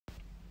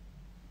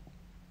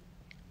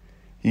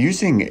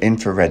Using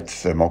infrared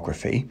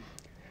thermography,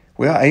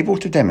 we are able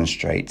to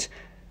demonstrate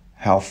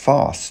how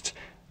fast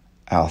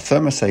our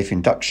Thermosafe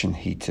induction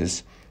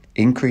heaters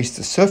increase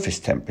the surface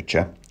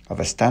temperature of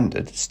a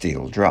standard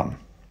steel drum.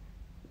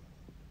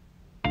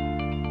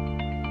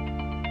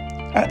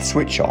 At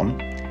switch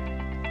on,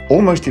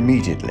 almost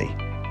immediately,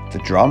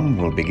 the drum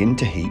will begin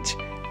to heat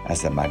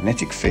as the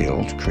magnetic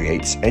field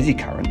creates eddy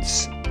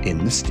currents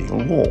in the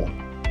steel wall.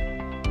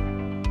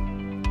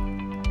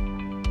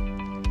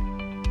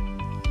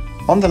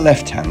 On the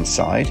left-hand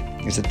side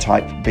is a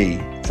Type B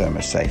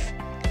Thermosafe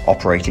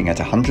operating at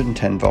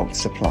 110 volt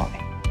supply,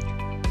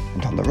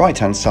 and on the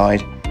right-hand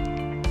side,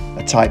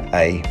 a Type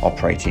A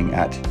operating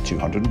at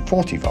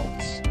 240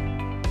 volts.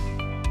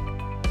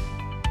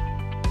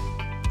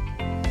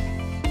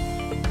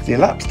 The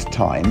elapsed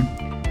time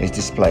is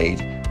displayed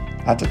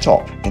at the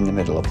top in the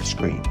middle of the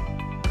screen.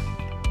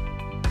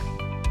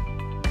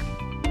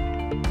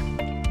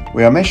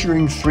 We are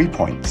measuring 3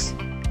 points: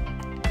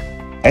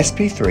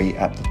 SP3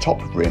 at the top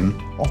rim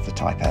of the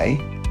Type A,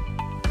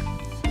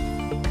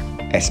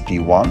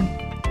 SP1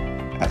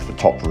 at the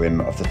top rim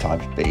of the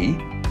Type B,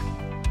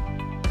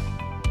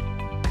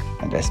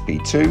 and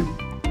SP2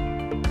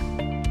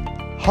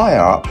 higher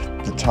up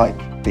the Type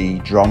B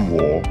drum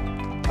wall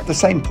at the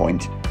same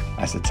point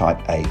as the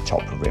Type A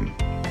top rim.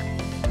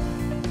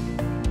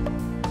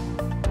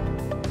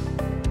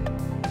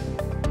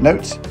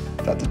 Note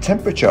that the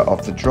temperature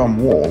of the drum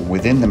wall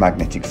within the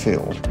magnetic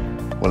field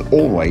will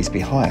always be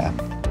higher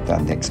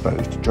than the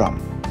exposed drum.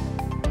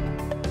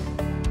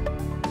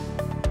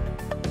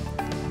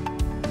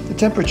 The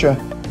temperature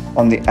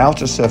on the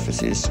outer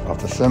surfaces of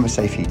the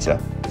Thermosafe heater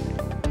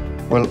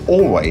will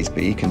always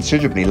be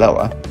considerably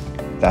lower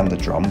than the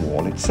drum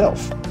wall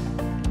itself.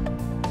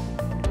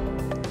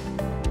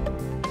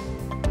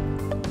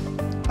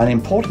 An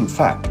important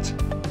fact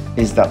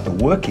is that the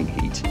working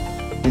heat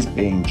is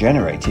being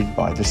generated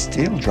by the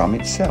steel drum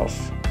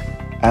itself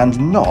and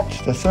not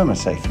the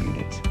Thermosafe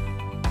unit.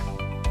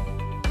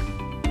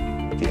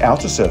 The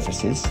outer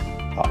surfaces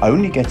are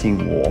only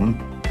getting warm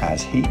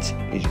as heat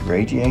is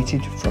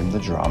radiated from the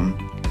drum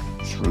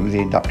through the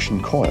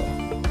induction coil.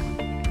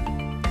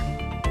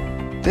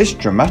 This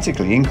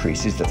dramatically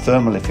increases the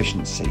thermal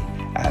efficiency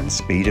and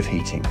speed of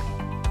heating.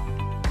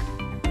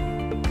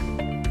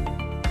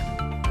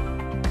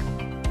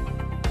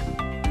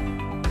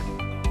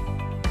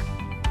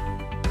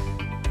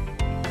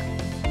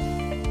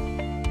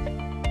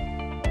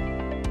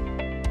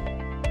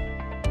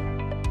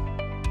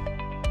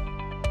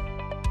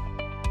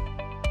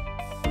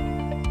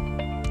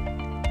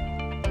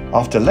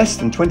 After less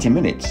than 20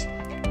 minutes,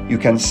 you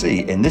can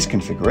see in this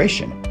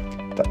configuration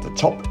that the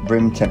top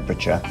rim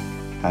temperature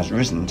has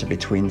risen to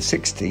between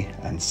 60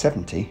 and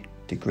 70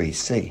 degrees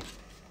C.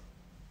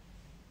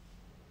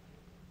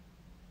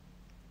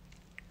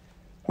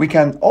 We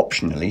can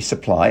optionally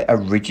supply a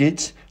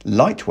rigid,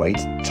 lightweight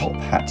top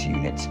hat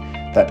unit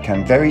that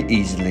can very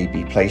easily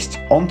be placed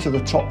onto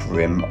the top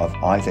rim of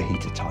either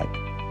heater type.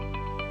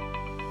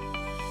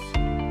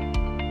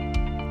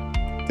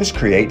 This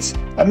creates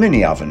a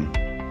mini oven,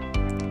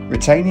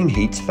 retaining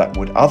heat that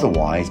would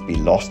otherwise be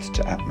lost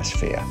to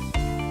atmosphere.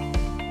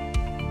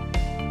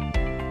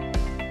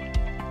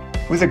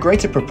 With a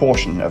greater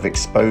proportion of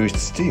exposed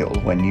steel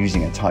when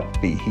using a Type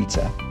B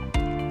heater,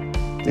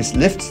 this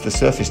lifts the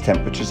surface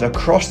temperatures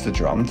across the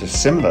drum to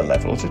similar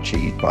levels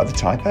achieved by the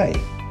Type A,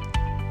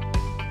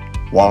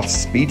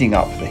 whilst speeding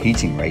up the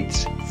heating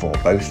rates for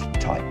both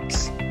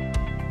types.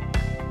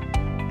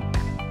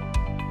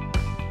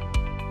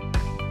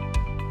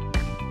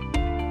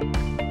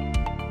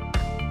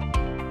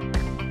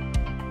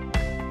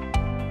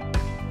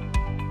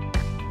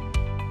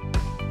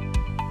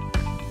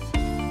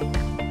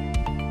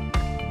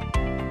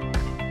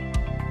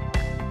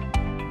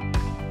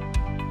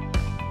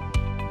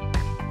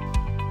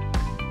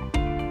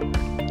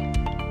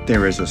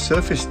 There is a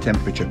surface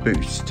temperature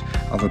boost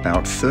of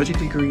about 30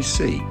 degrees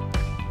C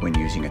when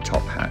using a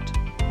top hat,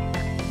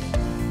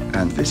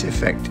 and this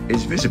effect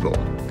is visible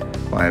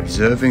by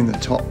observing the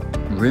top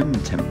rim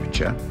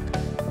temperature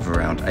of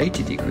around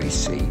 80 degrees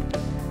C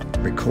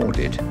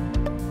recorded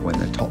when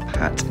the top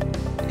hat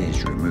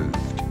is removed.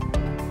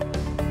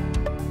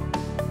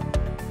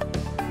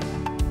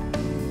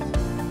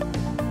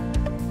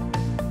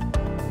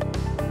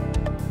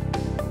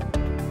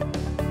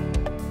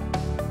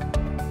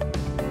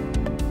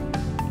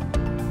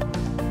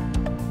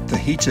 The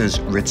heaters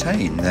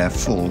retain their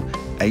full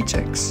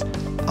ATEX,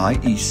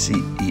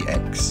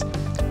 IECEx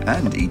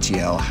and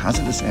ETL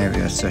hazardous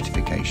area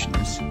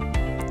certifications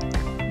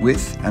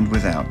with and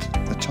without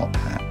the top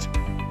hat,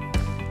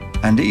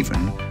 and even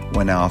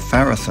when our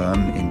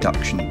Farotherm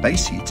induction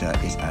base heater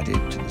is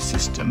added to the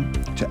system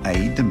to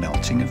aid the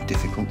melting of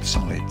difficult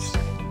solids.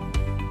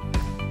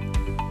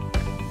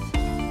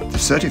 The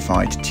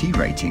certified T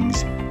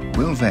ratings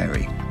will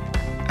vary,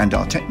 and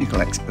our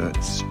technical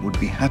experts would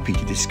be happy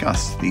to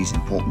discuss these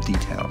important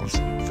details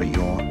for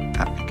your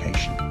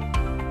application.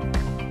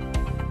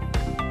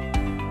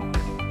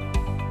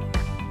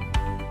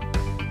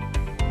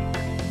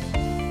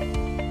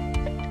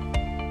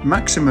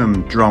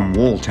 Maximum drum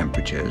wall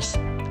temperatures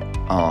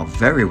are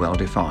very well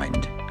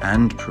defined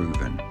and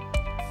proven,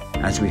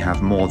 as we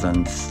have more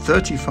than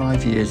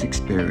 35 years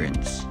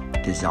experience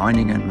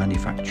designing and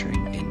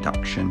manufacturing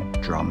induction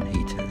drum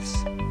heaters.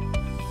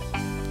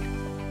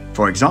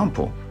 For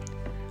example,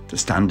 the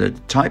standard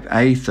Type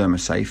A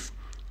Thermosafe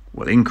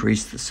will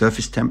increase the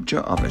surface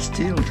temperature of a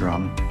steel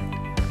drum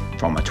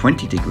from a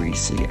 20 degrees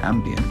C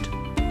ambient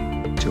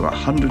to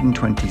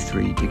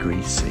 123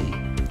 degrees C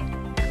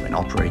when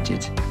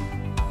operated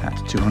at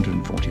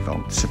 240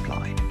 volt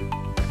supply.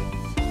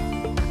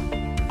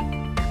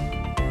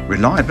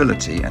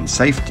 Reliability and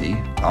safety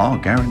are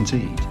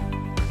guaranteed.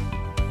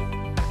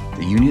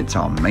 The units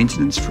are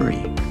maintenance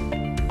free,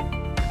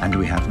 and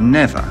we have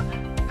never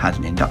had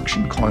an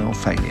induction coil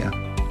failure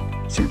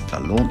since the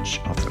launch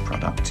of the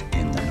product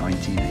in the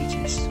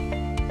 1980s.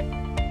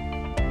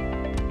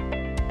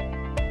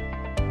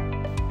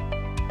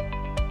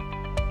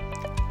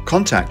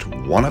 Contact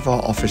one of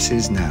our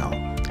offices now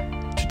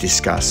to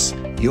discuss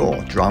your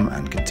drum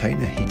and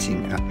container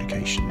heating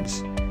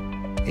applications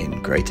in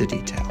greater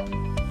detail.